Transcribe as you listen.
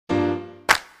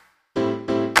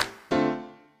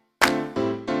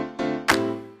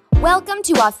Welcome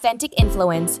to Authentic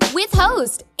Influence with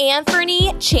host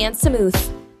Anthony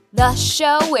Chansamuth, the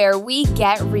show where we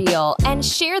get real and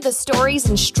share the stories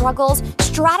and struggles,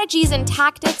 strategies and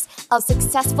tactics of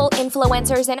successful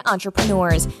influencers and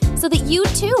entrepreneurs so that you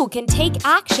too can take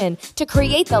action to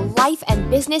create the life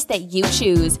and business that you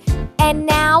choose. And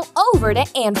now over to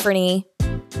Anthony.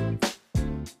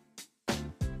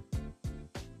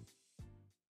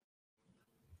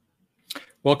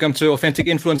 Welcome to Authentic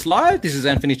Influence Live. This is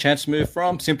Anthony Chansamuth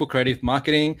from Simple Creative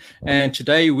Marketing. And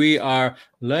today we are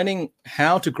learning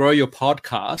how to grow your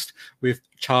podcast with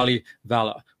Charlie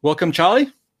Valla. Welcome,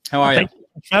 Charlie. How are you? Thank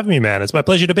you for having me, man. It's my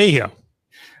pleasure to be here.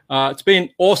 It's been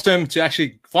awesome to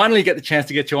actually finally get the chance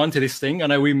to get you onto this thing. I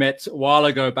know we met a while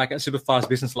ago back at Superfast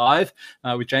Business Live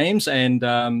with James, and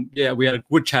we had a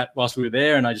good chat whilst we were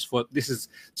there. And I just thought this is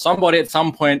somebody at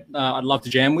some point I'd love to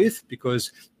jam with,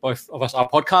 because both of us are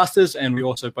podcasters, and we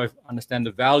also both understand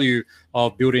the value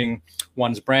of building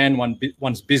one's brand,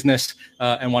 one's business,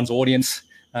 and one's audience.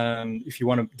 If you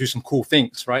want to do some cool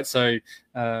things, right? So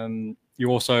you're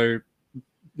also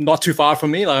not too far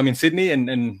from me. Like, I'm in Sydney,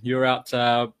 and you're out.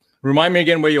 Remind me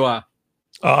again where you are.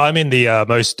 I'm in the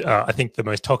I think the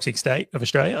most toxic state of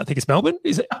Australia. I think it's Melbourne.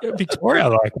 Is it Victoria?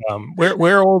 Like,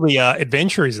 where are all the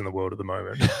adventurers in the world at the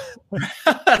moment?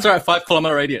 That's right, 5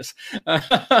 kilometer radius.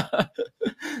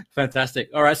 Fantastic.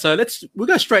 All right, so we'll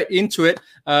go straight into it.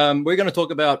 We're going to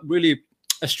talk about really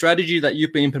a strategy that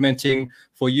you've been implementing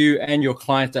for you and your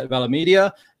clients at Valla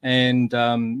Media, and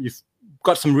you've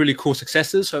got some really cool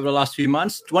successes over the last few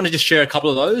months. Do you want to just share a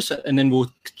couple of those, and then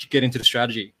we'll get into the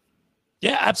strategy?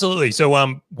 Yeah, absolutely. So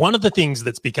one of the things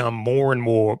that's become more and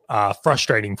more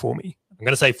frustrating for me, I'm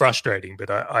going to say frustrating, but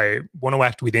I want to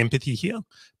act with empathy here,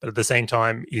 but at the same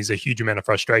time is a huge amount of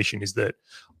frustration, is that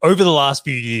over the last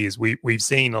few years, we've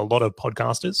seen a lot of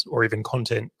podcasters or even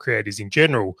content creators in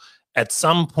general, at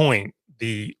some point,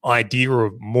 the idea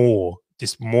of more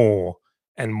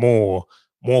and more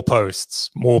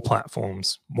posts, more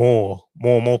platforms, more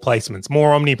placements,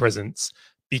 more omnipresence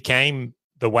became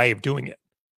the way of doing it.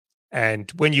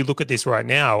 And when you look at this right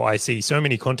now, I see so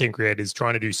many content creators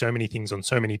trying to do so many things on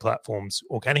so many platforms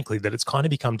organically that it's kind of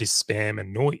become just spam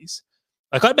and noise.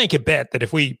 Like, I'd make a bet that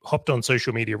if we hopped on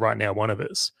social media right now, one of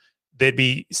us, there'd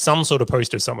be some sort of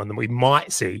post of someone that we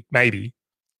might see, maybe,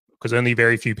 because only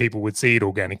very few people would see it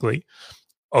organically,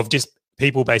 of just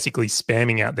people basically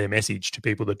spamming out their message to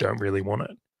people that don't really want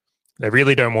it. They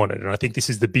really don't want it. And I think this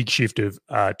is the big shift of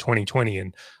 2020.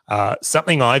 And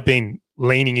something I've been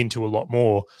leaning into a lot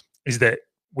more is that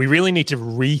we really need to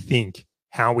rethink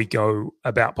how we go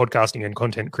about podcasting and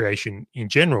content creation in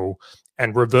general,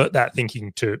 and revert that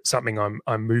thinking to something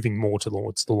I'm moving more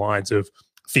towards the lines of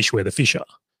fish where the fish are.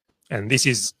 And this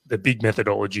is the big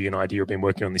methodology and idea I've been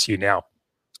working on this year. Now,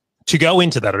 to go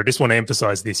into that, I just want to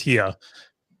emphasize this here.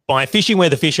 By fishing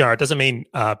where the fish are, it doesn't mean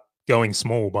going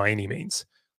small by any means.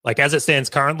 Like, as it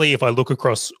stands currently, if I look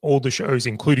across all the shows,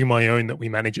 including my own that we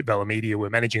manage at Valla Media,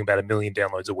 we're managing about 1 million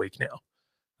downloads a week now.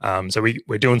 So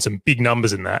we're doing some big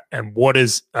numbers in that. And what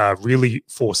has really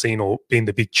foreseen or been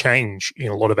the big change in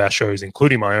a lot of our shows,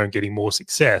 including my own, getting more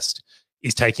success,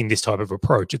 is taking this type of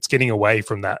approach. It's getting away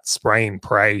from that spray and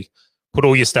pray, put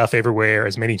all your stuff everywhere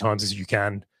as many times as you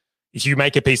can. If you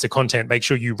make a piece of content, make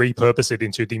sure you repurpose it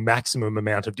into the maximum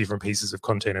amount of different pieces of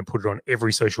content and put it on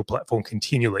every social platform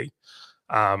continually.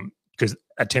 Because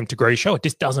attempt to grow your show, it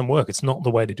just doesn't work. It's not the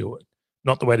way to do it.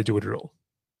 Not the way to do it at all.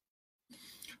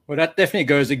 Well, that definitely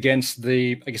goes against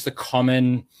the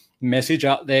common message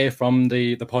out there from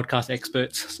the podcast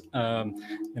experts,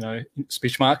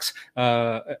 speech marks,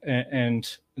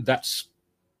 and that's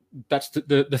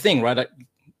the thing, right? Like,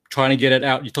 trying to get it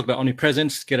out. You talk about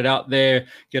omnipresence, get it out there,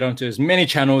 get onto as many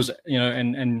channels,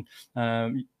 and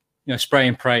spray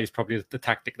and pray is probably the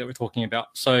tactic that we're talking about.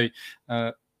 So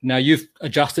now you've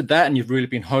adjusted that, and you've really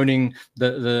been honing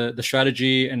the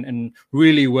strategy and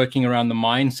really working around the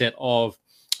mindset of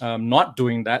not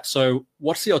doing that. So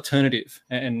what's the alternative?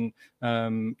 And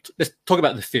let's talk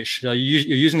about the fish. You're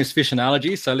using this fish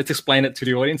analogy, so let's explain it to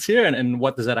the audience here, and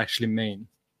what does that actually mean?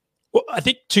 Well, I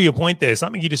think to your point there,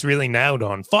 something you just really nailed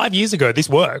on. 5 years ago, this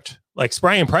worked. Like,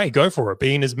 spray and pray, go for it.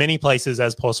 Be in as many places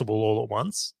as possible all at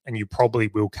once, and you probably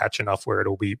will catch enough where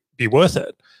it'll be worth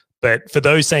it. But for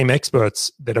those same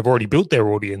experts that have already built their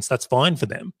audience, that's fine for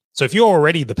them. So if you're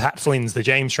already the Pat Flynn's, the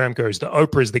James Schramkos, the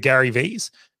Oprahs, the Gary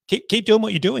V's, keep doing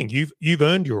what you're doing. You've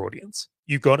earned your audience.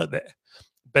 You've got it there.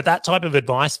 But that type of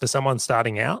advice for someone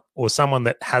starting out, or someone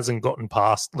that hasn't gotten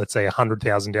past, let's say,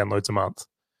 100,000 downloads a month,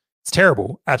 it's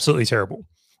terrible. Absolutely terrible.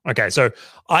 Okay, so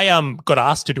I got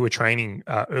asked to do a training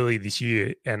early this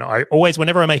year, and I always,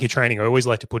 whenever I make a training, I always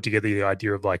like to put together the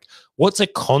idea of like, what's a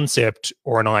concept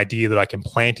or an idea that I can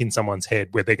plant in someone's head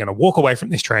where they're going to walk away from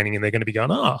this training and they're going to be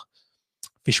going,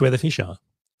 fish where the fish are,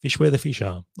 fish where the fish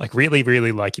are, like really,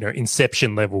 really like, you know,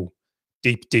 inception level,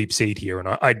 deep seed here.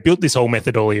 And I built this whole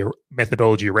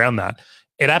methodology around that.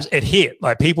 It hit,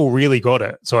 like people really got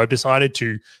it. So I've decided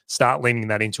to start leaning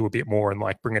that into a bit more and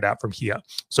like bring it out from here.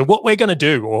 So what we're going to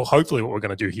do, or hopefully what we're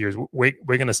going to do here, is we're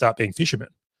going to start being fishermen.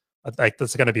 Like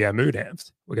that's going to be our mood,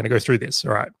 Anth. We're going to go through this.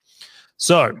 All right.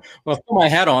 So, well, I've put my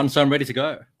hat on, so I'm ready to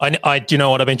go. I do you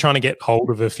know what? I've been trying to get hold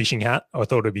of a fishing hat. I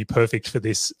thought it'd be perfect for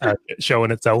this show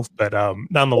in itself, but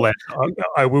nonetheless,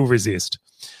 I will resist.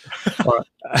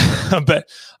 But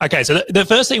okay, so the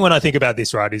first thing when I think about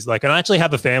this, right, is like, I actually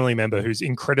have a family member who's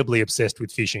incredibly obsessed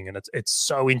with fishing, and it's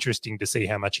so interesting to see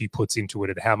how much he puts into it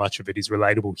and how much of it is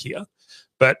relatable here.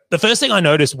 But the first thing I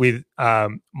noticed with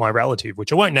my relative,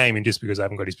 which I won't name him just because I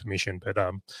haven't got his permission, but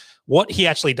what he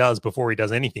actually does before he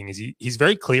does anything is he's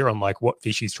very clear on like what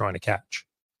fish he's trying to catch.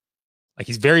 Like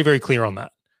he's very, very clear on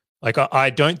that. Like I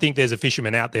don't think there's a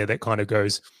fisherman out there that kind of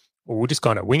goes, well, we'll just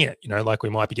kind of wing it, you know, like we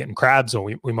might be getting crabs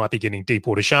or we might be getting deep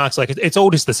water sharks. Like it's all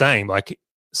just the same, like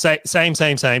same.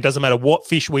 Doesn't matter what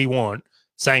fish we want,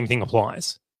 same thing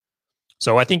applies.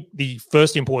 So I think the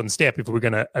first important step, if we're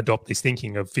going to adopt this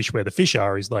thinking of fish where the fish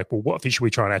are, is like, well, what fish are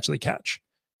we trying to actually catch?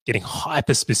 Getting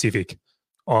hyper specific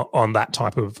on that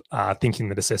type of thinking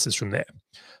that assesses from there.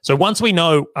 So once we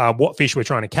know what fish we're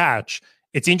trying to catch,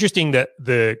 it's interesting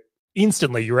that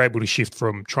instantly you're able to shift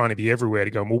from trying to be everywhere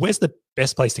to go, well, where's the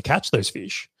best place to catch those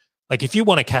fish? Like if you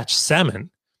want to catch salmon,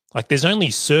 like there's only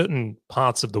certain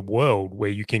parts of the world where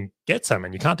you can get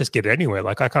salmon. You can't just get it anywhere.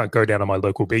 Like I can't go down to my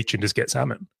local beach and just get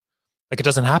salmon. Like it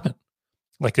doesn't happen.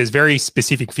 Like there's very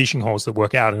specific fishing holes that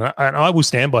work out. And I will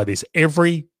stand by this.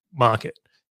 Every market,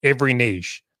 every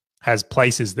niche has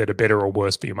places that are better or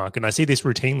worse for your market. And I see this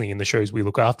routinely in the shows we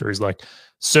look after, is like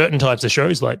certain types of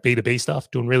shows like B2B stuff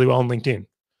doing really well on LinkedIn.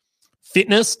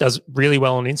 Fitness does really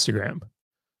well on Instagram.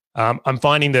 I'm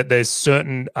finding that there's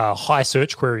certain high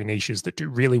search query niches that do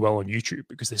really well on YouTube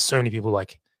because there's so many people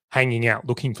like hanging out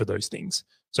looking for those things.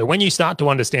 So when you start to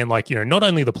understand, like, you know, not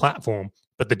only the platform,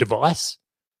 but the device,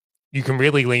 you can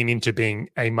really lean into being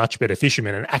a much better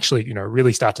fisherman and actually, you know,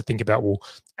 really start to think about, well,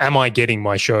 am I getting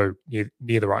my show near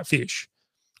the right fish?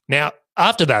 Now,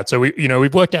 after that, so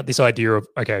we've worked out this idea of,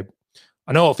 okay,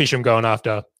 I know what fish I'm going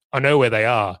after. I know where they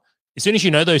are. As soon as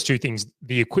you know those two things,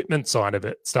 the equipment side of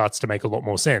it starts to make a lot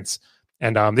more sense.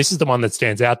 And this is the one that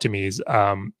stands out to me is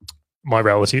my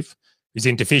relative who's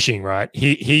into fishing, right?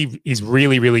 He is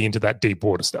really, really into that deep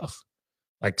water stuff.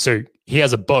 Like, so he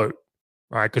has a boat,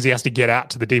 right? Because he has to get out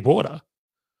to the deep water.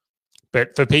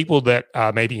 But for people that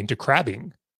are maybe into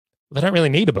crabbing, they don't really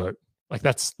need a boat. Like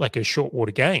that's like a short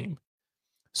water game.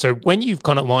 So when you've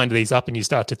kind of lined these up and you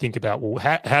start to think about,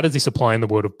 well, how does this apply in the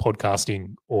world of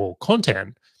podcasting or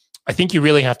content? I think you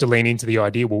really have to lean into the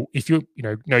idea, well, if you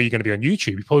know you're going to be on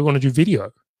YouTube, you probably want to do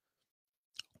video.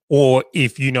 Or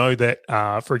if you know that,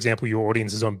 for example, your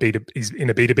audience is is in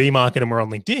a B2B market and we're on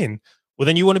LinkedIn, well,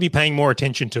 then you want to be paying more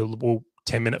attention to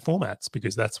 10-minute formats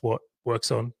because that's what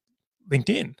works on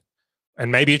LinkedIn.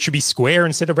 And maybe it should be square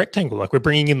instead of rectangle. Like we're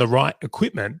bringing in the right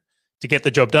equipment to get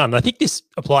the job done. And I think this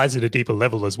applies at a deeper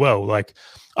level as well. Like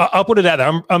I'll put it out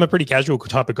there. I'm a pretty casual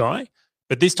type of guy,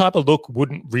 but this type of look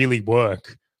wouldn't really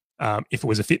work if it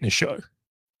was a fitness show.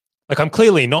 Like I'm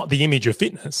clearly not the image of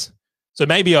fitness. So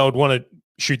maybe I would want to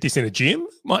shoot this in a gym,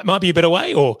 might be a better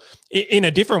way, or in a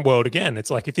different world. Again,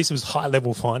 it's like if this was high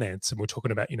level finance and we're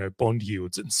talking about, bond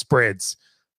yields and spreads,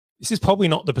 this is probably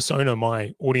not the persona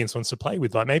my audience wants to play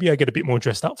with. Like maybe I get a bit more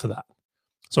dressed up for that.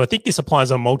 So I think this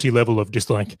applies on multi-level of just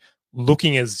like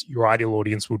looking as your ideal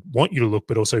audience would want you to look,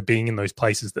 but also being in those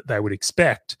places that they would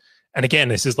expect. And again,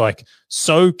 this is like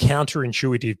so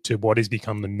counterintuitive to what has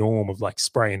become the norm of like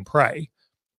spray and pray.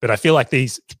 But I feel like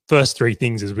these first three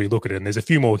things as we look at it, and there's a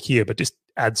few more here, but just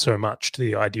add so much to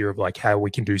the idea of like how we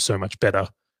can do so much better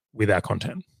with our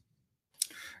content.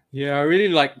 Yeah, I really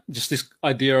like just this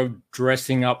idea of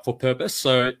dressing up for purpose.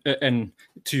 So, and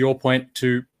to your point,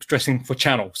 to dressing for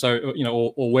channel. So,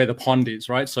 or where the pond is,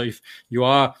 right? So if you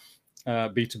are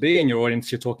B2B and your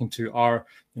audience you're talking to are,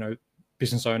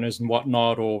 business owners and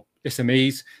whatnot, or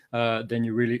SMEs, then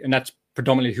you really, and that's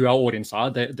predominantly who our audience are.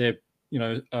 They're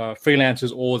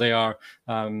freelancers, or they are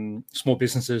small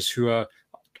businesses who are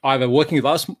either working with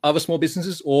us, other small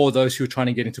businesses, or those who are trying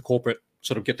to get into corporate,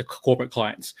 sort of get the corporate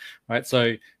clients, right?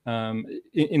 So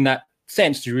in that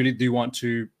sense, you really do want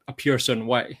to appear a certain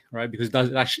way, right? Because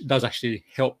it does actually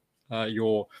help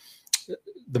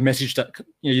the message that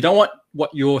you don't want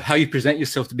how you present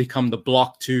yourself to become the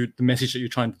block to the message that you're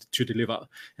trying to deliver.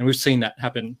 And we've seen that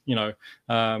happen.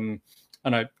 I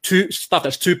know stuff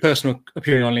that's too personal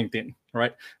appearing on LinkedIn,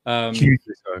 right?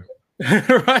 Hugely so.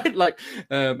 Right, like,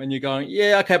 and you're going,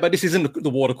 yeah, okay, but this isn't the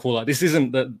water cooler. This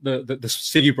isn't the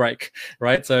city break,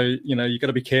 right? So you got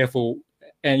to be careful,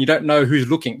 and you don't know who's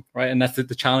looking, right? And that's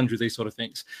the challenge with these sort of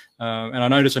things. And I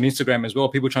noticed on Instagram as well,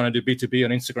 people trying to do B2B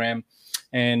on Instagram,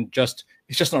 and it's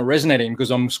just not resonating because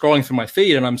I'm scrolling through my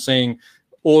feed and I'm seeing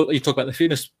you talk about the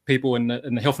fitness people and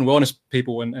the health and wellness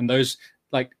people and those.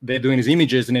 Like they're doing these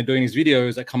images and they're doing these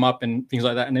videos that come up and things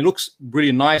like that. And it looks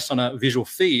really nice on a visual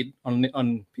feed on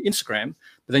Instagram.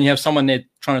 But then you have someone there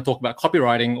trying to talk about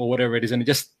copywriting or whatever it is. And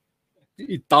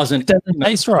it doesn't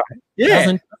taste right. Yeah. It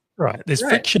doesn't taste right. There's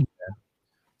friction there.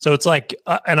 So it's like,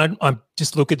 and I'm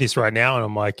just look at this right now and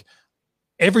I'm like,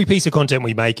 every piece of content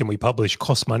we make and we publish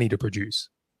costs money to produce,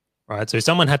 right? So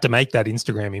someone had to make that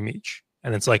Instagram image.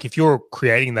 And it's like, if you're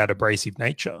creating that abrasive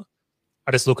nature,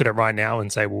 I just look at it right now and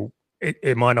say, well,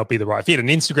 it might not be the right fit. And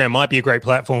Instagram might be a great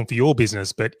platform for your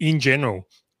business, but in general,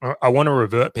 I want to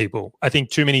revert people. I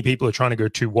think too many people are trying to go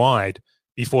too wide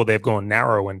before they've gone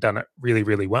narrow and done it really,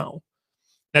 really well.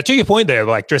 Now, to your point there,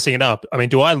 like dressing it up, I mean,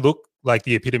 do I look like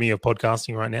the epitome of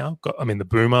podcasting right now? The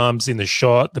boom arms in the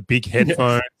shot, the big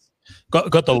headphones,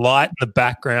 got the light in the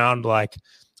background. Like,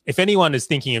 if anyone is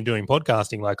thinking of doing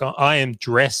podcasting, like I am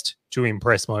dressed to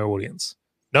impress my audience.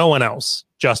 No one else,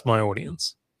 just my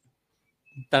audience.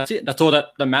 That's it. That's all that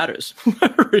matters,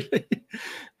 really.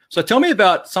 So tell me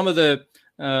about some of the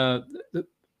you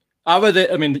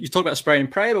talk about spray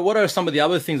and pray, but what are some of the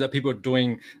other things that people are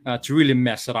doing to really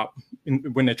mess it up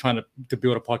when they're trying to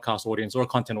build a podcast audience or a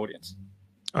content audience?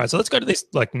 All right, so let's go to this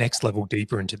like next level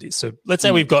deeper into this. So let's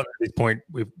say we've got to this point,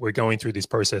 we're going through this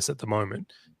process at the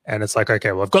moment, and it's like,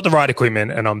 okay, well, I've got the right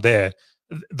equipment and I'm there.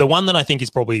 The one that I think is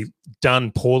probably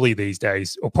done poorly these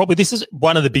days, or probably this is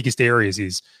one of the biggest areas,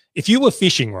 is if you were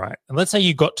fishing, right? And let's say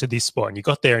you got to this spot and you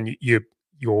got there and your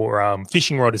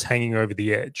fishing rod is hanging over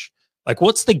the edge. Like,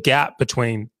 what's the gap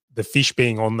between the fish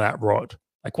being on that rod?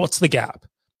 Like, what's the gap?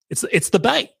 It's the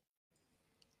bait.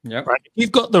 Yeah. Right? If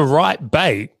you've got the right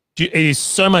bait, it is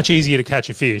so much easier to catch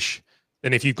a fish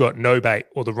than if you've got no bait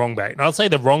or the wrong bait. And I'll say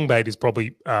the wrong bait is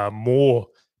probably more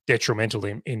detrimental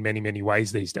in many, many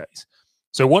ways these days.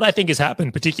 So what I think has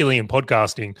happened, particularly in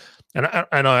podcasting, and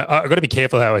I got to be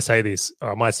careful how I say this.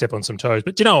 I might step on some toes,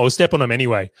 but I'll step on them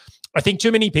anyway. I think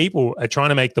too many people are trying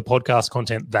to make the podcast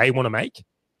content they want to make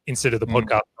instead of the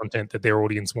podcast content that their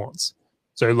audience wants.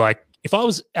 So like if I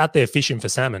was out there fishing for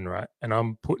salmon, right, and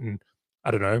I'm putting,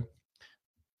 I don't know,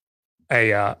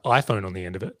 a iPhone on the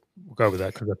end of it. We'll go with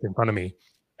that because that's in front of me.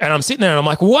 And I'm sitting there and I'm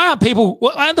like, why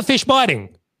aren't the fish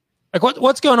biting? Like,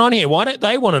 what's going on here? Why don't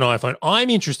they want an iPhone? I'm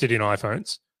interested in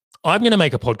iPhones. I'm going to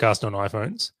make a podcast on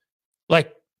iPhones.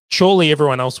 Like, surely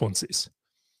everyone else wants this.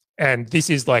 And this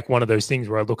is like one of those things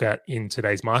where I look at in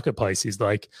today's marketplace is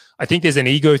like, I think there's an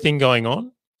ego thing going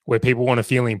on where people want to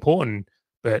feel important.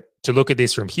 But to look at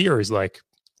this from here is like,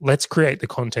 let's create the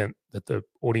content that the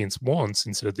audience wants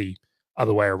instead of the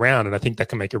other way around. And I think that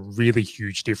can make a really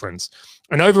huge difference.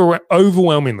 And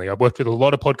overwhelmingly, I've worked with a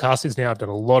lot of podcasters now. I've done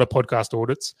a lot of podcast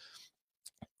audits.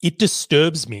 It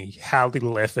disturbs me how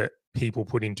little effort people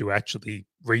put into actually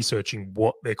researching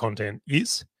what their content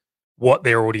is, what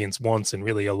their audience wants, and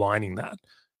really aligning that.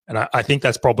 And I think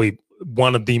that's probably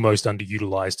one of the most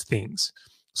underutilized things.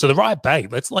 So the right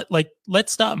bait,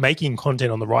 let's start making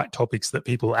content on the right topics that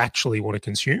people actually want to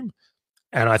consume.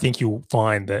 And I think you'll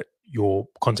find that your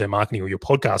content marketing or your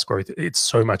podcast growth, it's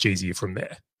so much easier from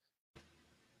there.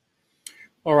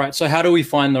 All right. So how do we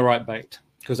find the right bait?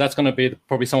 Because that's going to be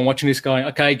probably someone watching this going,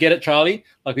 okay, get it, Charlie.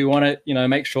 Like we want to,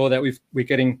 make sure that we're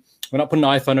not putting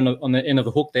an iPhone on the end of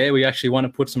the hook there. We actually want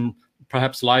to put some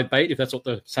perhaps live bait if that's what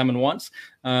the salmon wants.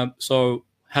 So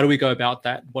how do we go about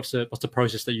that? What's the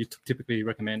process that you typically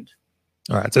recommend?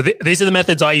 All right. So these are the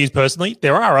methods I use personally.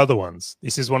 There are other ones.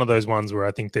 This is one of those ones where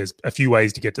I think there's a few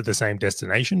ways to get to the same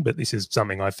destination, but this is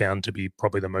something I found to be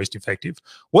probably the most effective.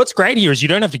 What's great here is you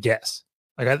don't have to guess.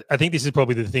 Like I think this is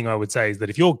probably the thing I would say is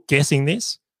that if you're guessing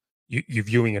this, you're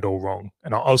viewing it all wrong.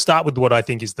 And I'll start with what I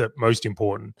think is the most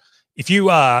important. If you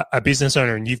are a business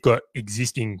owner and you've got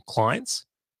existing clients,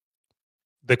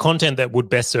 the content that would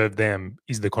best serve them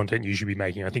is the content you should be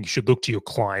making. I think you should look to your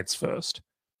clients first.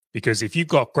 Because if you've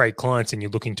got great clients and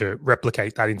you're looking to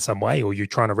replicate that in some way, or you're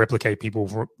trying to replicate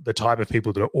people, the type of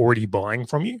people that are already buying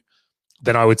from you,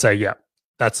 then I would say, yeah,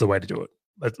 that's the way to do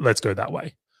it. Let's go that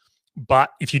way.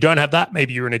 But if you don't have that,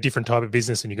 maybe you're in a different type of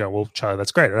business and you go, well, Charlie,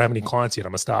 that's great. I don't have any clients yet.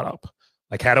 I'm a startup.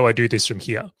 Like, how do I do this from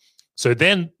here? So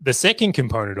then the second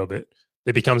component of it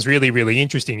that becomes really, really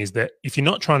interesting is that if you're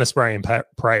not trying to spray and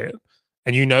pray it,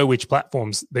 and you know which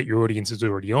platforms that your audience is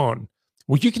already on,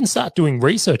 well, you can start doing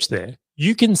research there.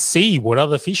 You can see what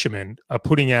other fishermen are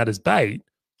putting out as bait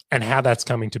and how that's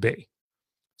coming to be.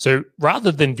 So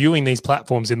rather than viewing these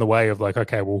platforms in the way of like,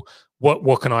 okay, well,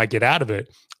 what can I get out of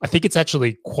it? I think it's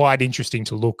actually quite interesting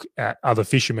to look at other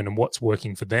fishermen and what's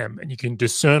working for them. And you can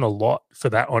discern a lot for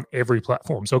that on every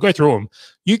platform. So I'll go through them.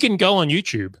 You can go on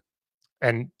YouTube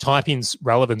and type in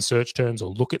relevant search terms or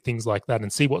look at things like that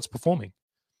and see what's performing.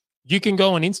 You can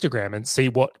go on Instagram and see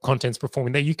what content's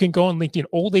performing there. You can go on LinkedIn.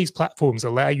 All these platforms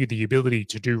allow you the ability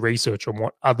to do research on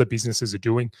what other businesses are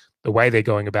doing, the way they're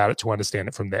going about it, to understand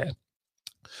it from there.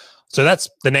 So that's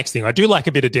the next thing. I do like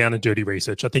a bit of down and dirty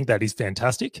research. I think that is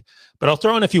fantastic. But I'll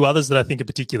throw in a few others that I think are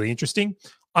particularly interesting.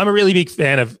 I'm a really big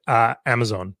fan of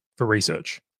Amazon for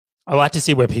research. I like to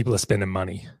see where people are spending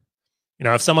money. You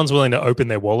know, if someone's willing to open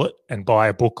their wallet and buy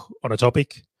a book on a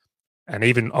topic, and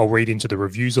even I'll read into the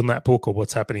reviews on that book or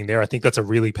what's happening there, I think that's a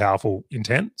really powerful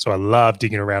intent. So I love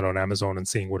digging around on Amazon and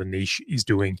seeing what a niche is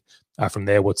doing from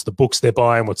there. What's the books they're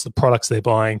buying? What's the products they're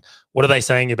buying? What are they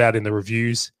saying about in the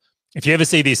reviews? If you ever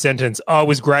see this sentence, oh, it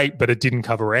was great, but it didn't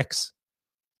cover X.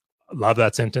 I love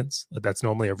that sentence. That's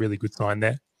normally a really good sign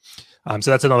there.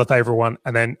 So that's another favorite one.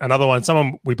 And then another one,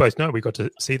 someone we both know, we got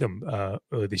to see them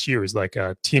earlier this year, is like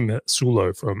Tim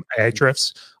Sulo from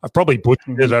Ahrefs. I've probably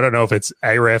butchered it. I don't know if it's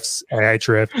Ahrefs,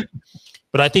 Ahrefs,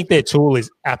 but I think their tool is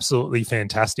absolutely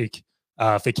fantastic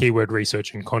for keyword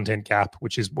research and content gap,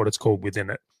 which is what it's called within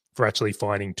it, for actually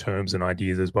finding terms and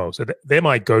ideas as well. So they're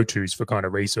my go-tos for kind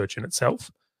of research in itself.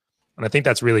 And I think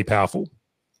that's really powerful.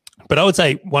 But I would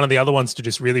say one of the other ones to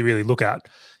just really, really look at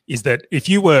is that if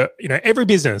you were, you know, every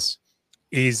business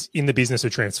is in the business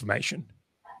of transformation.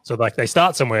 So like they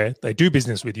start somewhere, they do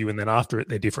business with you, and then after it,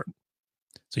 they're different.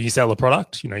 So you sell a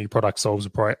product, you know, your product solves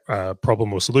a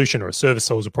problem or solution, or a service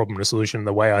solves a problem or solution,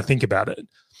 the way I think about it.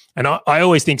 And I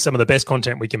always think some of the best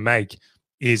content we can make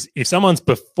is if someone's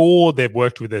before they've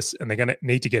worked with us and they're going to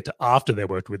need to get to after they've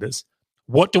worked with us,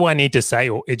 what do I need to say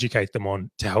or educate them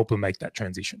on to help them make that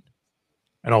transition?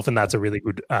 And often that's a really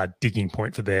good digging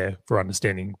point for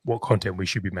understanding what content we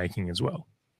should be making as well.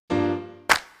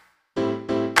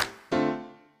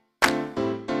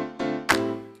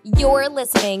 You're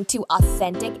listening to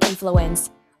Authentic Influence.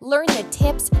 Learn the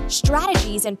tips,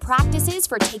 strategies, and practices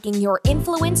for taking your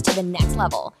influence to the next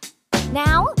level.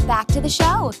 Now, back to the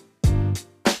show.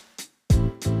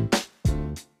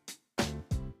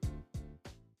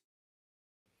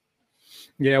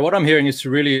 Yeah, what I'm hearing is to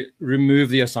really remove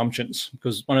the assumptions,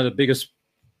 because one of the biggest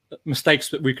mistakes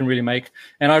that we can really make,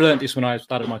 and I learned this when I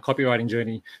started my copywriting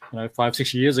journey,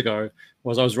 5-6 years ago,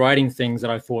 was I was writing things that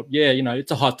I thought, yeah,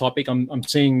 it's a hot topic. I'm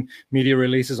seeing media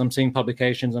releases, I'm seeing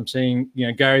publications, I'm seeing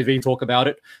Gary Vee talk about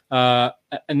it,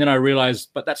 and then I realized,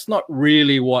 but that's not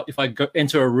really what. If I go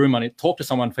enter a room and I talk to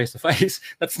someone face to face,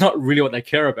 that's not really what they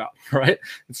care about, right?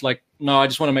 It's like, no, I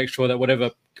just want to make sure that whatever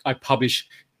I publish,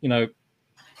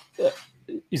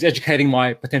 is educating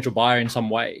my potential buyer in some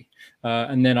way.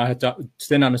 And then I had to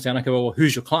then understand, okay, well,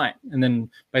 who's your client? And then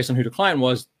based on who the client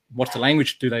was, what's the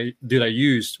language do they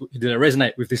use? Do they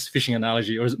resonate with this fishing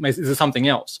analogy, or is it something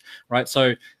else, right?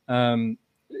 So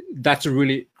that's a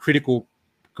really critical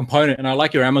component. And I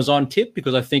like your Amazon tip,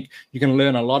 because I think you can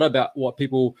learn a lot about what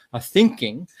people are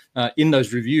thinking in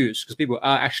those reviews, because people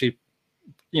are actually,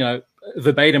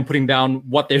 verbatim putting down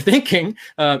what they're thinking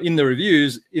in the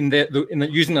reviews,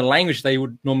 using the language they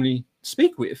would normally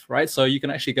speak with, right? So you can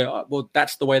actually go, oh, well,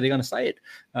 that's the way they're going to say it.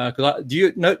 Because do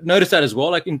you notice that as well?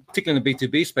 Like particularly in the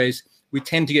B2B space, we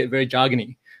tend to get very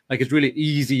jargony. Like it's really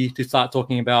easy to start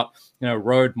talking about,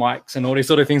 Rode mics and all these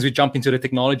sort of things. We jump into the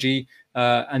technology,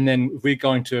 and then if we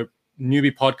go into a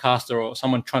newbie podcaster or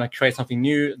someone trying to create something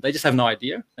new, they just have no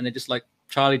idea, and they're just like,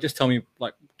 Charlie, just tell me,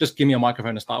 just give me a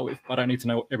microphone to start with. I don't need to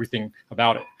know everything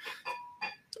about it.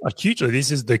 Hugely,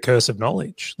 this is the curse of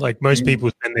knowledge. Like most people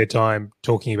spend their time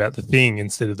talking about the thing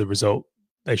instead of the result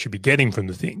they should be getting from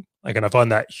the thing. And I find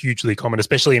that hugely common,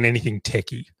 especially in anything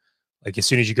techie. Like as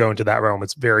soon as you go into that realm,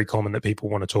 it's very common that people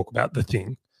want to talk about the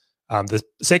thing. The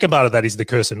second part of that is the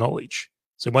curse of knowledge.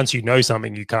 So once you know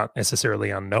something, you can't necessarily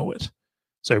unknow it.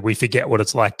 So we forget what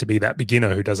it's like to be that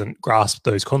beginner who doesn't grasp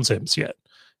those concepts yet.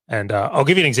 And I'll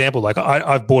give you an example. Like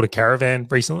I've bought a caravan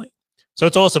recently. So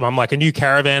it's awesome. I'm like a new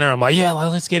caravaner. I'm like, yeah,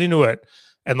 let's get into it.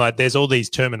 And like, there's all these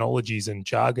terminologies and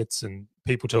jargons and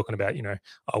people talking about,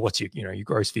 what's your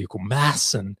gross vehicle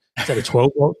mass? And is that a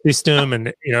 12-volt system?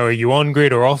 And, are you on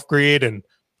grid or off grid? And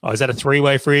is that a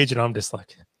 3-way fridge? And I'm just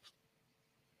like,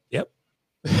 yep.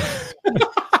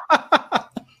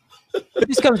 But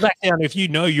this comes back down, if you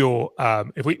know your,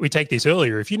 if we take this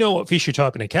earlier, if you know what fish you're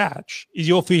typing to catch, is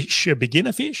your fish a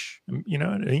beginner fish, you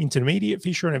know, an intermediate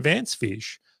fish or an advanced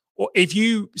fish? Or if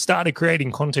you started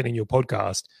creating content in your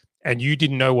podcast and you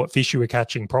didn't know what fish you were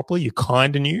catching properly, you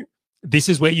kind of knew, this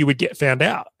is where you would get found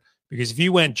out. Because if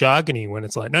you went jargony when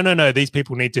it's like, no, these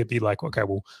people need to be like, okay,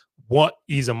 well, what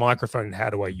is a microphone and how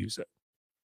do I use it?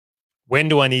 When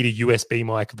do I need a USB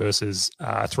mic versus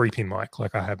a 3-pin mic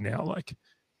like I have now? Like,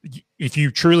 if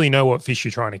you truly know what fish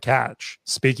you're trying to catch,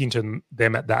 speaking to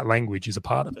them at that language is a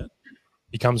part of it.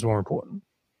 It becomes more important.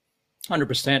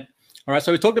 100%. All right,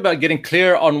 so we talked about getting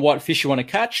clear on what fish you want to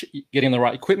catch, getting the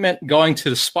right equipment, going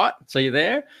to the spot. So you're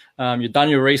there, you've done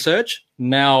your research.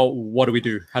 Now, what do we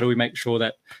do? How do we make sure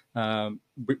that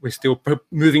we're still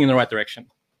moving in the right direction?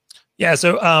 Yeah,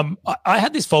 so I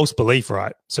had this false belief,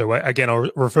 right? So again,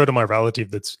 I'll refer to my relative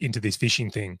that's into this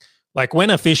fishing thing. Like when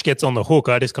a fish gets on the hook,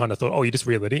 I just kind of thought, oh, you just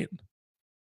reel it in.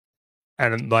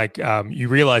 And like you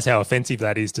realize how offensive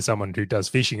that is to someone who does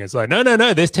fishing. It's like, no,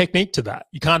 there's technique to that.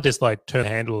 You can't just like turn a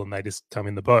handle and they just come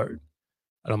in the boat.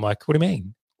 And I'm like, what do you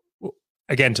mean? Well,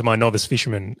 again, to my novice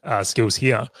fisherman skills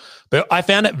here. But I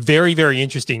found it very, very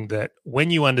interesting that when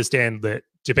you understand that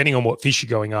depending on what fish you're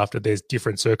going after, there's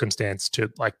different circumstance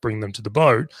to like bring them to the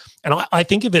boat. And I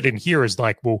think of it in here as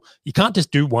like, well, you can't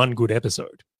just do one good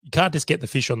episode. You can't just get the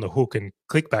fish on the hook and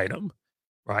clickbait them.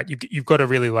 Right, you've got to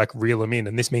really like reel them in,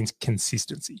 and this means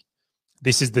consistency.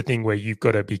 This is the thing where you've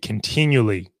got to be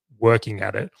continually working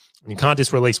at it. And you can't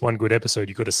just release one good episode.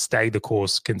 You've got to stay the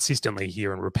course consistently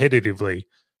here and repetitively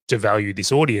to value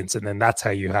this audience, and then that's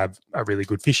how you have a really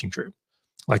good fishing trip.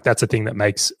 Like that's a thing that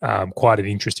makes quite an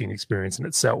interesting experience in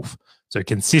itself. So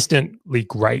consistently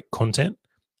great content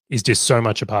is just so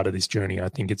much a part of this journey. I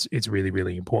think it's really,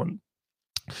 really important.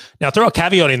 Now, throw a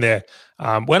caveat in there.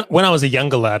 When I was a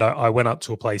younger lad, I went up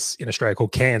to a place in Australia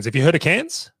called Cairns. Have you heard of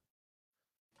Cairns?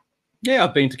 Yeah,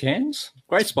 I've been to Cairns.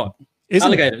 Great spot. Isn't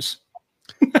alligators.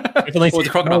 Definitely or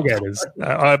the alligators.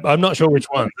 I'm not sure which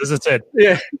one. As I said,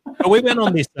 yeah. But we went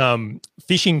on this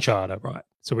fishing charter, right?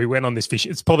 So we went on this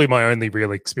fishing. It's probably my only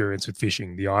real experience with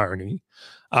fishing, the irony.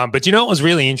 But you know what was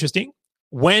really interesting?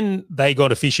 When they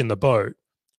got a fish in the boat,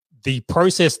 the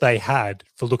process they had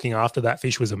for looking after that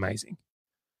fish was amazing.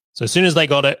 So as soon as they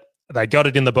got it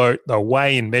in the boat, they'll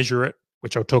weigh and measure it,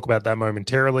 which I'll talk about that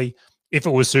momentarily. If it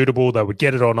was suitable, they would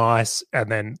get it on ice,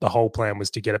 and then the whole plan was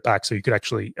to get it back so you could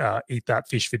actually eat that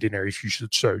fish for dinner if you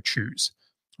should so choose.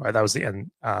 Right, that was the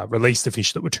end. Release the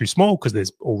fish that were too small because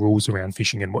there's all rules around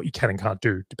fishing and what you can and can't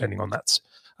do depending on that's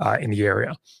in the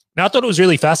area. Now, I thought it was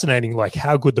really fascinating, like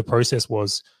how good the process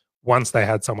was once they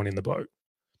had someone in the boat.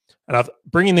 And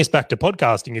bringing this back to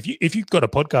podcasting, if you've got a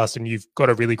podcast and you've got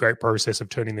a really great process of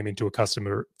turning them into a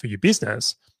customer for your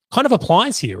business, kind of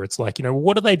applies here. It's like,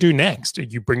 what do they do next? Do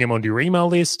you bring them onto your email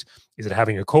list? Is it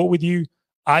having a call with you?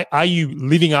 Are you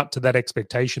living up to that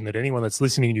expectation that anyone that's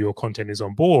listening to your content is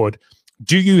on board?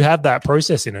 Do you have that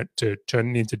process in it to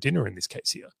turn it into dinner in this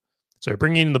case here? So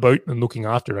bringing in the boat and looking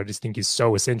after it, I just think is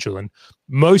so essential. And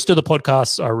most of the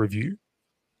podcasts I review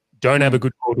don't have a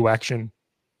good call to action,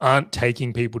 aren't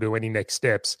taking people to any next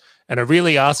steps, and are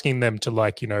really asking them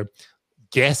to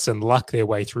guess and luck their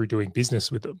way through doing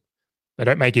business with them. They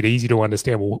don't make it easy to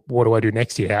understand, well, what do I do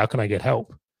next here? How can I get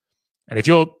help? And if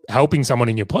you're helping someone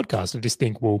in your podcast, I just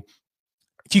think, well,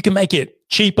 if you can make it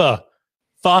cheaper,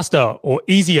 faster, or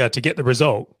easier to get the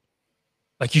result,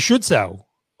 like you should sell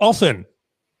often,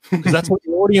 because that's what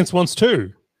your audience wants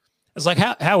too. It's like,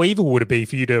 how evil would it be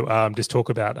for you to just talk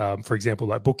about, for example,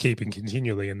 like bookkeeping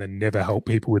continually and then never help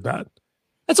people with that?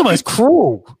 That's almost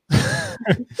cruel.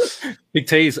 Big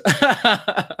tease.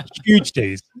 Huge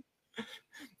tease.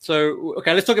 So,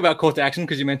 okay, let's talk about call to action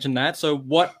because you mentioned that. So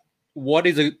what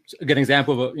is a good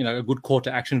example of a good call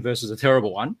to action versus a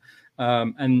terrible one?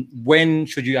 And when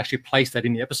should you actually place that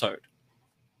in the episode?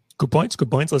 Good points.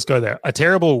 Let's go there. A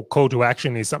terrible call to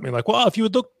action is something like, well, if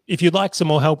you'd like some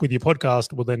more help with your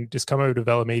podcast, well, then just come over to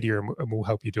Vela Media and we'll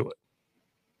help you do it.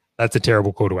 That's a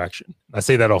terrible call to action. I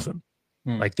see that often.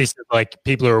 Like this is like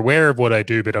people are aware of what I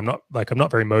do, but I'm not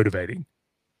very motivating.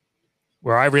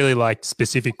 Where I really like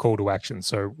specific call to action.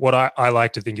 So what I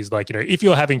like to think is like, if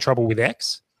you're having trouble with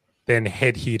X, then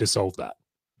head here to solve that.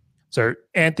 So,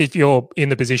 and if you're in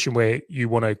the position where you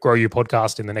want to grow your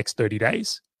podcast in the next 30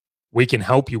 days, we can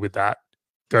help you with that.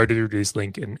 Go to this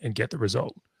link and get the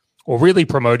result. Or really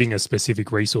promoting a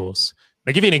specific resource.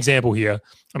 I'll give you an example here.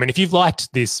 I mean, if you've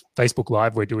liked this Facebook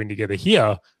Live we're doing together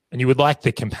here, and you would like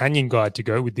the companion guide to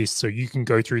go with this so you can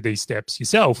go through these steps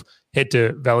yourself, head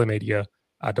to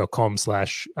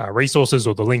velamedia.com/resources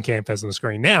or the link AMP has on the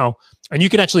screen now, and you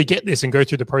can actually get this and go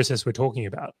through the process we're talking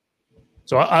about.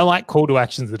 So I like call to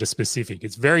actions that are specific.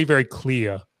 It's very, very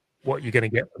clear what you're going to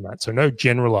get from that. So no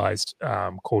generalized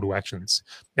call to actions.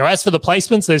 Now, as for the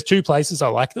placements, there's two places I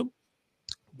like them.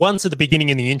 One's at the beginning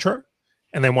in the intro,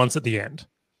 and then one's at the end.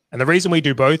 And the reason we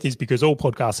do both is because all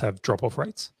podcasts have drop-off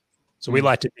rates. So we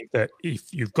like to think that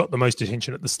if you've got the most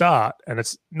attention at the start, and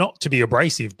it's not to be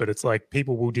abrasive, but it's like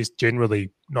people will just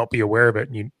generally not be aware of it,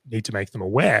 and you need to make them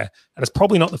aware. And it's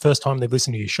probably not the first time they've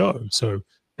listened to your show. So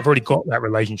they've already got that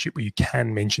relationship where you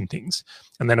can mention things.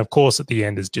 And then, of course, at the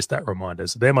end is just that reminder.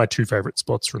 So they're my two favorite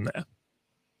spots from there.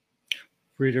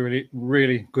 Really, really,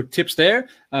 really good tips there.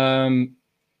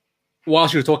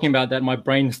 Whilst you were talking about that, my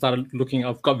brain started looking.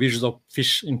 I've got visuals of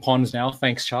fish in ponds now.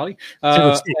 Thanks, Charlie.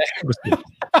 And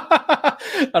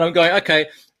I'm going, okay,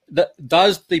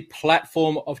 does the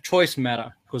platform of choice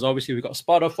matter? Because obviously we've got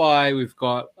Spotify, we've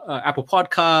got Apple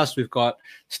Podcasts, we've got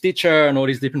Stitcher and all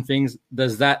these different things.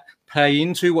 Does that play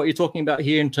into what you're talking about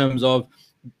here in terms of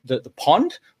the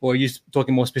pond? Or are you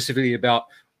talking more specifically about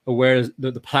where is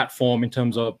the platform in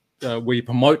terms of where you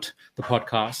promote the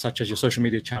podcast, such as your social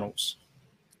media channels?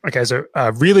 Okay, so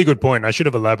really good point. I should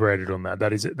have elaborated on that.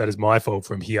 That is my fault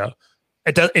from here.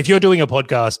 If you're doing a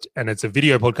podcast and it's a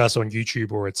video podcast on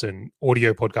YouTube or it's an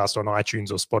audio podcast on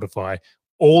iTunes or Spotify,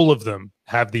 all of them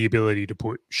have the ability to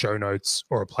put show notes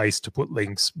or a place to put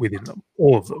links within them.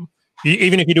 All of them.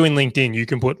 Even if you're doing LinkedIn, you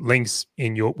can put links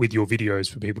with your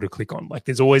videos for people to click on. Like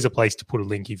there's always a place to put a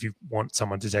link if you want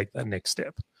someone to take that next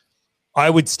step.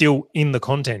 I would still, in the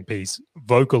content piece,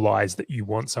 vocalize that you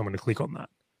want someone to click on that.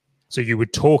 So you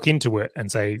would talk into it and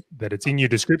say that it's in your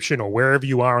description or wherever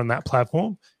you are on that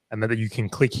platform, and that you can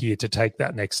click here to take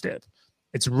that next step.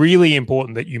 It's really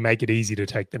important that you make it easy to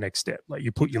take the next step. Like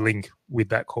you put your link with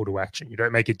that call to action. You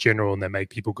don't make it general and then make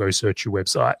people go search your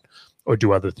website or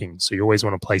do other things. So you always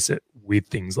want to place it with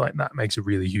things like that. It makes a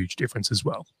really huge difference as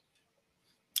well.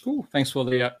 Cool. Thanks for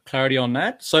the clarity on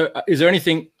that. So is there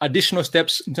anything additional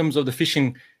steps in terms of the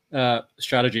fishing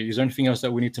strategy? Is there anything else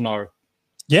that we need to know?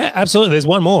 Yeah, absolutely. There's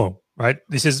one more, right?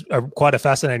 This is quite a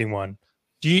fascinating one.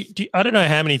 I don't know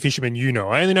how many fishermen you know.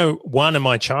 I only know one in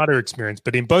my charter experience,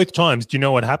 but in both times, do you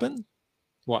know what happened?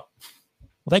 What?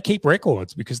 Well, they keep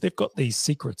records because they've got these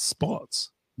secret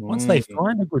spots. Once they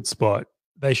find a good spot,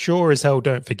 they sure as hell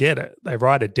don't forget it. They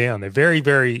write it down. They're very,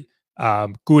 very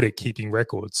good at keeping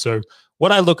records. So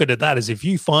what I look at that is if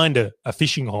you find a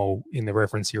fishing hole in the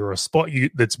reference here or a spot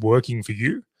that's working for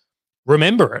you,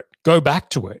 remember it, go back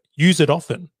to it, use it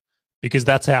often, because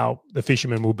that's how the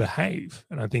fishermen will behave.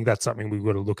 And I think that's something we've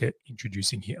got to look at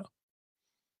introducing here.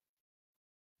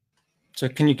 So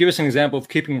can you give us an example of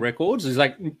keeping records? Is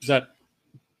that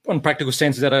on practical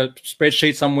sense, is that a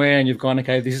spreadsheet somewhere and you've gone,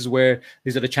 okay, these are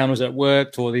the channels that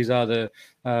worked, or these are the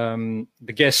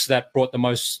guests that brought the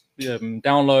most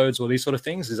downloads, or these sort of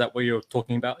things? Is that what you're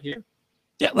talking about here?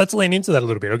 Yeah, let's lean into that a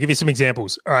little bit. I'll give you some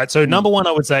examples. All right. So number one,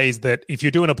 I would say is that if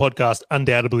you're doing a podcast,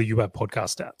 undoubtedly you have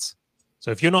podcast stats. So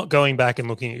if you're not going back and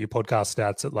looking at your podcast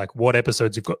stats at like what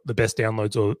episodes you've got the best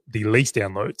downloads or the least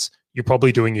downloads, you're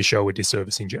probably doing your show a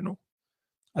disservice in general.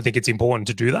 I think it's important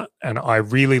to do that. And I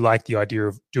really like the idea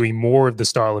of doing more of the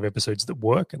style of episodes that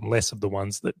work and less of the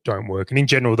ones that don't work. And in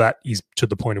general, that is to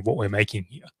the point of what we're making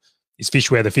here. Is fish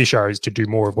where the fish are, is to do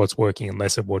more of what's working and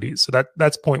less of what is. So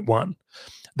that's point one.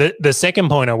 The second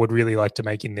point I would really like to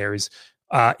make in there is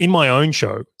in my own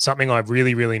show, something I've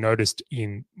really, really noticed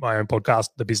in my own podcast,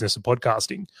 The Business of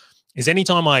Podcasting, is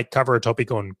anytime I cover a topic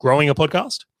on growing a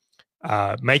podcast,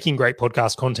 making great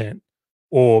podcast content,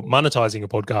 or monetizing a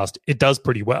podcast, it does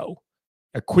pretty well.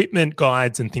 Equipment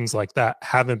guides and things like that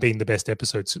haven't been the best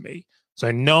episodes for me. So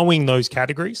knowing those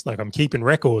categories, like I'm keeping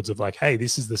records of like, hey,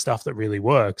 this is the stuff that really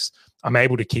works. I'm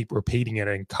able to keep repeating it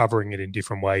and covering it in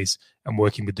different ways and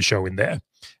working with the show in there.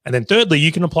 And then thirdly,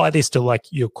 you can apply this to like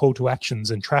your call to actions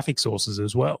and traffic sources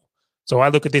as well. So I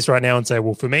look at this right now and say,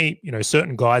 well, for me,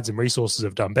 certain guides and resources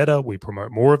have done better. We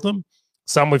promote more of them.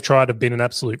 Some we've tried have been an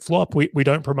absolute flop. We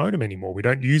don't promote them anymore. We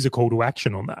don't use a call to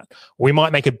action on that. We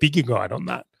might make a bigger guide on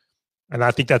that. And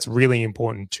I think that's really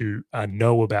important to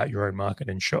know about your own market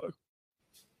and show.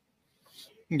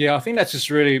 Yeah, I think that's just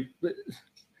really,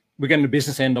 we're getting the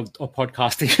business end of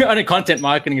podcasting. And content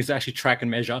marketing is to actually track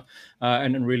and measure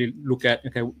and really look at,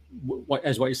 okay, what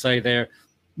you say there,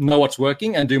 know what's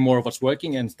working and do more of what's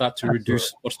working and start to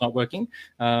reduce what's not working.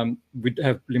 We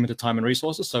have limited time and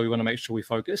resources, so we want to make sure we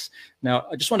focus. Now,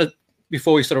 I just want to,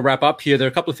 before we sort of wrap up here, there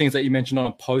are a couple of things that you mentioned on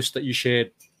a post that you shared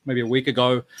maybe a week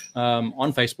ago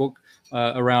on Facebook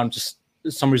around just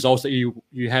some results that you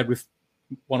had with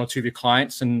one or two of your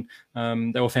clients, and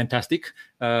they were fantastic.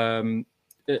 And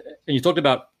you talked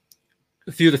about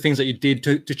a few of the things that you did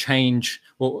to change,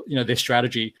 well, their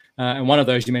strategy. And one of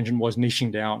those you mentioned was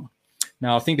niching down.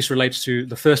 Now, I think this relates to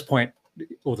the first point,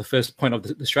 or the first point of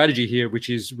the strategy here, which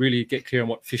is really get clear on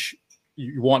what fish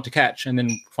you want to catch, and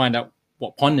then find out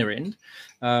what pond they're in.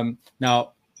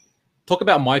 Now, talk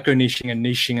about micro niching and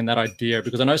niching and that idea,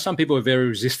 because I know some people are very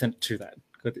resistant to that.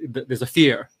 There's a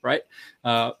fear, right?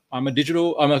 I'm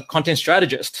a content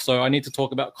strategist, so I need to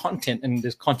talk about content, and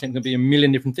there's content can be a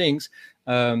million different things.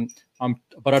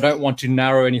 But I don't want to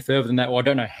narrow any further than that, or I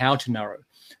don't know how to narrow.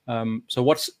 So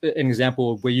what's an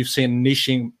example of where you've seen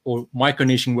niching or micro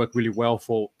niching work really well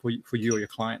for you or your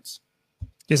clients?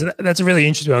 Yes, that's a really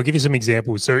interesting one. I'll give you some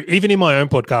examples. So even in my own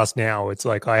podcast now, it's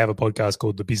like I have a podcast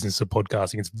called The Business of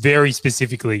Podcasting. It's very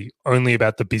specifically only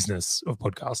about the business of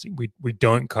podcasting. We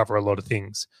don't cover a lot of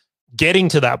things. Getting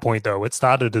to that point, though, it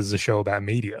started as a show about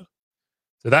media.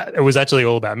 So that it was actually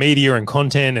all about media and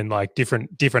content and like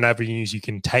different avenues you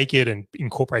can take it, and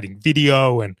incorporating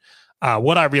video. And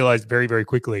what I realized very, very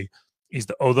quickly is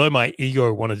that although my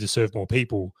ego wanted to serve more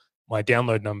people, my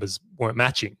download numbers weren't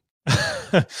matching.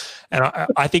 And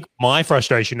I think my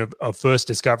frustration of first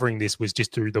discovering this was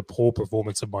just through the poor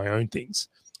performance of my own things.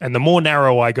 And the more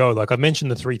narrow I go, like I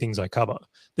mentioned the 3 things I cover,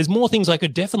 there's more things I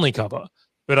could definitely cover,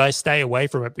 but I stay away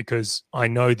from it because I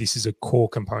know this is a core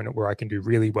component where I can do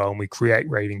really well, and we create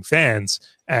raving fans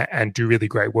and do really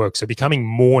great work. So becoming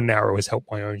more narrow has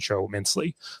helped my own show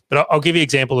immensely. But I'll give you an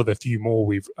example of a few more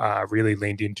we've really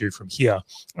leaned into from here.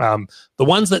 The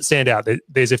ones that stand out,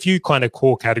 there's a few kind of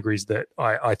core categories that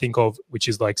I think of, which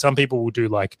is like some people will do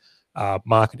like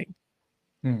marketing,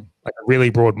 like a really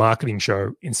broad marketing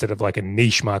show instead of like a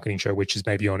niche marketing show, which is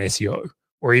maybe on SEO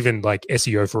or even like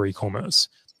SEO for e-commerce.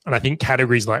 And I think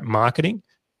categories like marketing,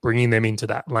 bringing them into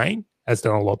that lane has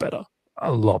done a lot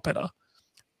better.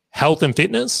 Health and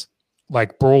fitness,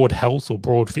 like broad health or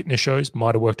broad fitness shows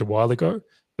might have worked a while ago.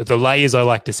 But the layers I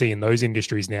like to see in those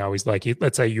industries now is like,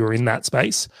 let's say you're in that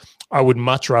space, I would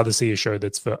much rather see a show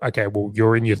that's for, okay, well,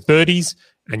 you're in your 30s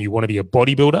and you want to be a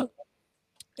bodybuilder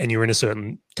and you're in a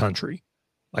certain country.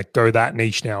 Like go that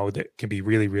niche now that can be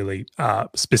really, really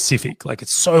specific. Like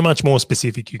it's so much more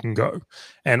specific you can go.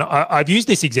 And I've used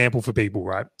this example for people,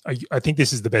 right? I think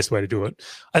this is the best way to do it.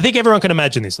 I think everyone can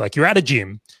imagine this. Like you're at a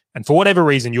gym and for whatever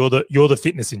reason, you're the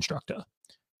fitness instructor.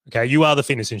 Okay, you are the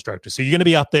fitness instructor. So you're going to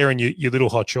be up there in your little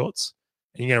hot shorts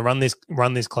and you're going to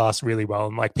run this class really well.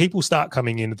 And like people start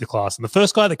coming into the class. And the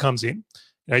first guy that comes in,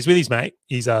 he's with his mate.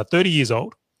 He's 30 years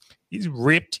old. He's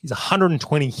ripped. He's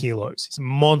 120 kilos. He's a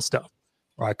monster.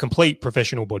 Right, complete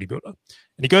professional bodybuilder. And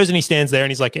he goes and he stands there and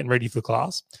he's like getting ready for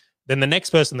class. Then the next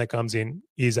person that comes in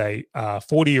is a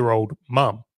 40-year-old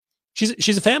mum.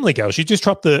 She's a family girl. She just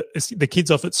dropped the kids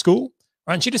off at school,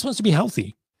 right? And she just wants to be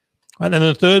healthy. Right? And then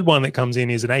the third one that comes in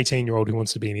is an 18-year-old who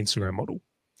wants to be an Instagram model.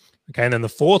 Okay, and then the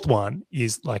fourth one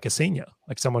is like a senior,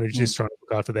 like someone who's just trying to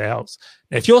look after their health.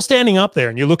 Now, if you're standing up there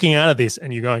and you're looking out of this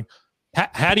and you're going,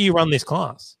 how do you run this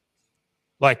class?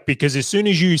 Like, because as soon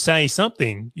as you say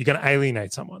something, you're going to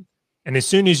alienate someone. And as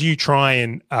soon as you try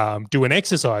and do an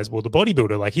exercise, well, the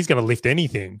bodybuilder, like he's going to lift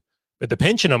anything, but the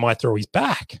pensioner might throw his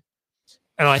back.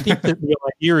 And I think that the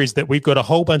idea is that we've got a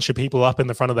whole bunch of people up in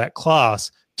the front of that class,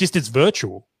 just it's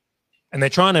virtual. And they're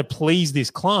trying to please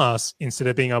this class instead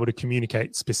of being able to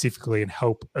communicate specifically and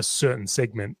help a certain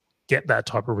segment get that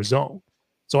type of result.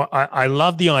 So I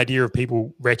love the idea of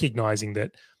people recognizing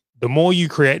that the more you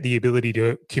create the ability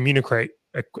to communicate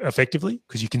effectively,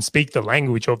 because you can speak the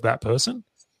language of that person,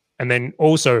 and then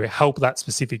also help that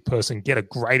specific person get a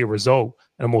greater result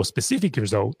and a more specific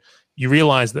result, you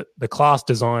realize that the class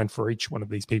design for each one of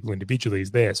these people individually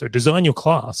is there. So design your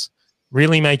class,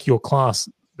 really make your class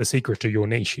the secret to your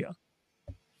niche here.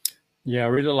 Yeah, I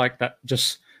really like that.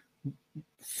 Just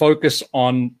focus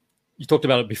on, you talked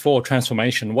about it before,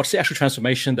 transformation. What's the actual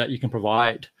transformation that you can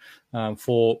provide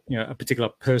for a particular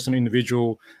person,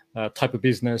 individual, type of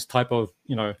business, type of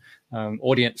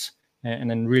audience, and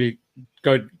then really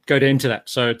go into that.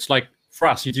 So it's like for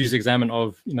us, you'd use the example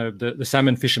of the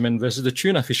salmon fisherman versus the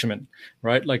tuna fisherman,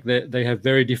 right? Like they have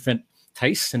very different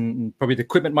tastes, and probably the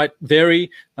equipment might vary,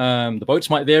 the boats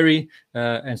might vary,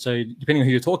 and so depending on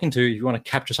who you're talking to, if you want to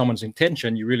capture someone's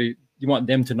intention, you want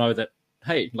them to know that,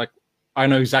 hey, like I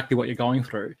know exactly what you're going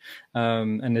through.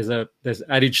 And there's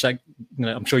adage like,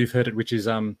 I'm sure you've heard it, which is,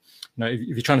 if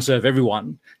you're trying to serve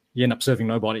everyone, you end up serving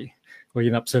nobody, or you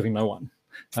end up serving no one.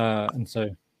 And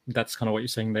so that's kind of what you're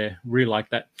saying there. Really like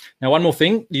that. Now, one more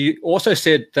thing. You also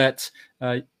said that,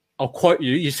 I'll quote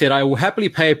you. You said, "I will happily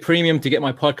pay a premium to get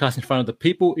my podcast in front of the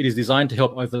people. It is designed to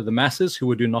help over the masses who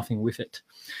will do nothing with it."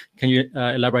 Can you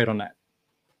elaborate on that?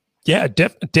 Yeah,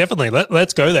 definitely.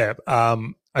 Let's go there.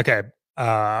 Okay.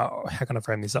 how can I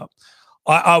frame this up?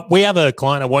 We have a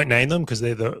client, I won't name them because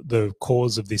they're the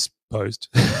cause of this post.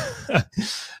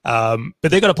 But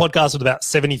they've got a podcast with about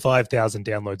 75,000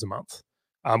 downloads a month,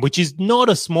 which is not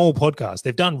a small podcast.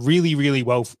 They've done really, really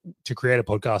well to create a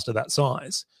podcast of that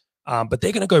size. But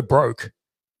they're going to go broke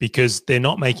because they're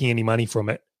not making any money from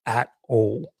it at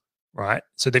all, right?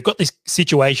 So they've got this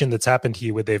situation that's happened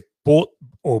here where they've bought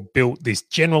or built this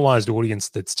generalized audience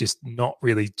that's just not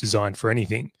really designed for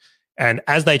anything. And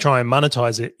as they try and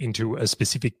monetize it into a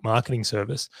specific marketing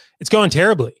service, it's going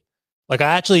terribly. Like,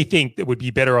 I actually think that would be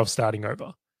better off starting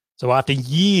over. So after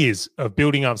years of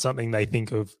building up something they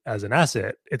think of as an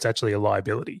asset, it's actually a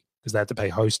liability because they have to pay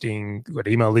hosting, got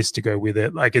email lists to go with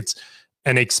it. Like, it's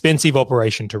an expensive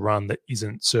operation to run that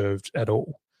isn't served at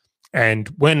all. And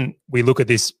when we look at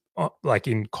this, like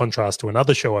in contrast to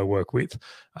another show I work with,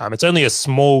 it's only a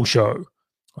small show,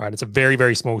 right? It's a very,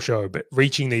 very small show, but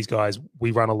reaching these guys,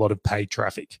 we run a lot of paid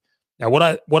traffic. Now,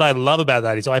 what I love about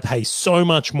that is I pay so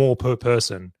much more per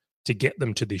person to get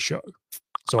them to this show.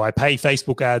 So I pay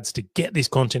Facebook ads to get this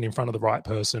content in front of the right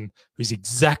person who's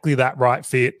exactly that right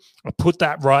fit. I put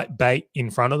that right bait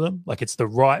in front of them, like it's the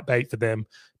right bait for them.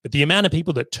 But the amount of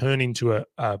people that turn into a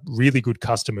really good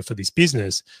customer for this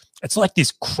business, it's like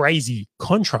this crazy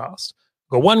contrast.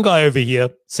 I've got one guy over here,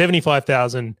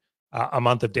 75,000 a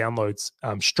month of downloads,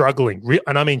 struggling,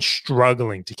 and I mean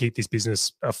struggling to keep this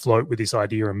business afloat with this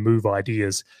idea and move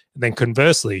ideas. And then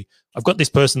conversely, I've got this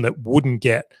person that wouldn't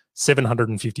get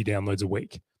 750 downloads a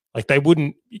week. Like they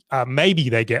wouldn't, maybe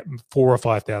they get 4,000 or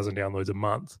 5,000 downloads a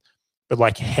month. But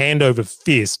like hand over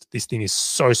fist, this thing is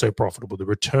so profitable. The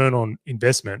return on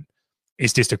investment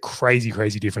is just a crazy,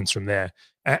 crazy difference from there.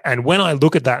 And when I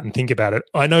look at that and think about it,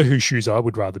 I know whose shoes I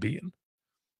would rather be in.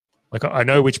 Like I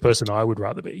know which person I would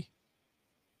rather be.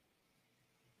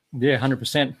 Yeah,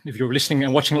 100%. If you're listening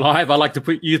and watching live, I like to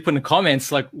put in the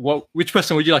comments, like, which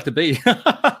person would you like to be?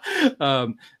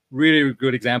 Really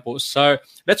good examples. So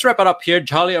let's wrap it up here.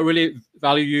 Charlie, I really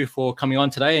value you for coming on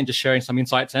today and just sharing some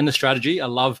insights and the strategy. I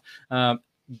love, that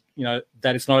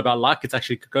it's not about luck. It's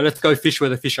actually let's go fish where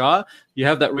the fish are. You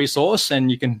have that resource, and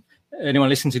you can. Anyone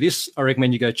listening to this, I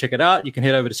recommend you go check it out. You can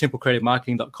head over to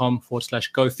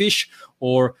simplecreativemarketing.com/go fish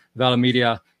or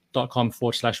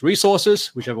valormedia.com/resources,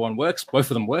 whichever one works. Both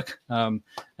of them work. Go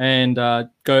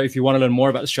if you want to learn more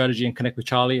about the strategy and connect with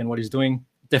Charlie and what he's doing.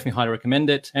 Definitely highly recommend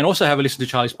it. And also have a listen to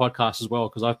Charlie's podcast as well,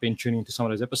 because I've been tuning into some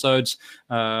of those episodes,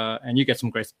 and you get some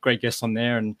great guests on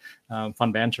there and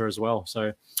fun banter as well.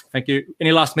 So thank you.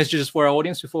 Any last messages for our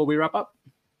audience before we wrap up?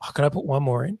 Oh, can I put one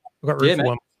more in? I've got room for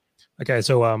one. Okay,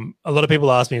 so a lot of people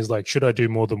ask me is like, should I do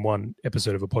more than one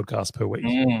episode of a podcast per week?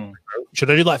 Should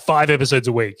I do like 5 episodes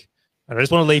a week? And I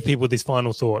just want to leave people with this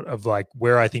final thought of like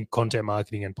where I think content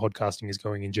marketing and podcasting is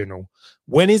going in general.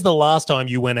 When is the last time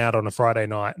you went out on a Friday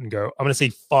night and go, I'm going to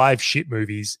see 5 shit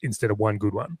movies instead of one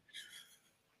good one?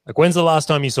 Like, when's the last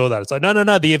time you saw that? It's like,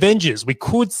 no, the Avengers. We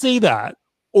could see that,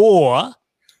 or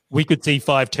we could see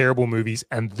 5 terrible movies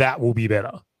and that will be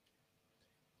better.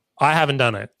 I haven't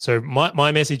done it. So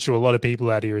my message to a lot of people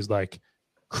out here is like,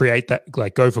 create that,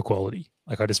 like go for quality.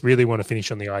 Like, I just really want to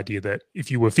finish on the idea that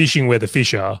if you were fishing where the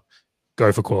fish are,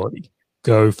 go for quality.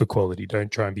 Go for quality.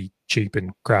 Don't try and be cheap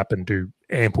and crap and do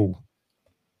ample.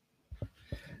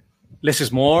 Less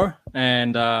is more,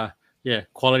 and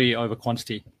quality over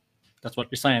quantity. That's what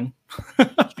you're saying.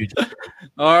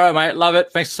 All right, mate. Love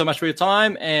it. Thanks so much for your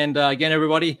time. And again,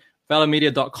 everybody,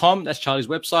 valormedia.com. That's Charlie's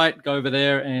website. Go over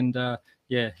there, and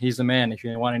he's the man if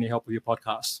you want any help with your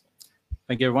podcast.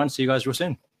 Thank you, everyone. See you guys real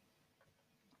soon.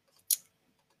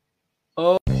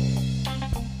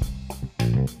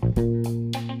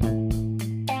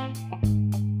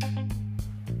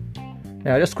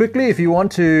 Now, just quickly, if you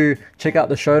want to check out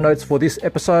the show notes for this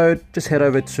episode, just head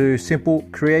over to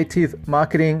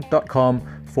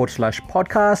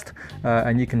simplecreativemarketing.com/podcast,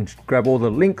 and you can grab all the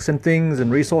links and things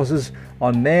and resources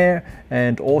on there.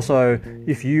 And also,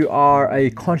 if you are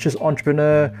a conscious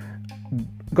entrepreneur,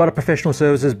 got a professional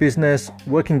services business,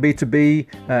 working B2B,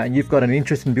 and you've got an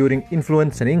interest in building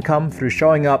influence and income through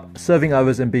showing up, serving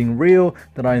others, and being real,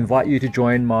 then I invite you to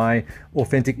join my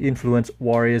Authentic Influence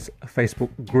Warriors Facebook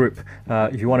group.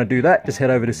 If you want to do that, just head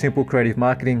over to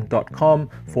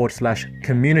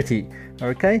simplecreativemarketing.com/community.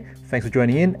 Okay, thanks for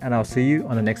joining in, and I'll see you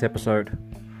on the next episode.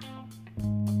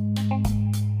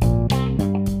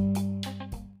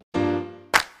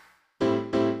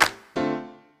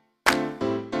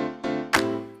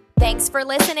 Thanks for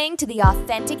listening to the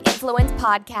Authentic Influence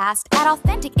podcast at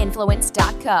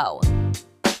AuthenticInfluence.co.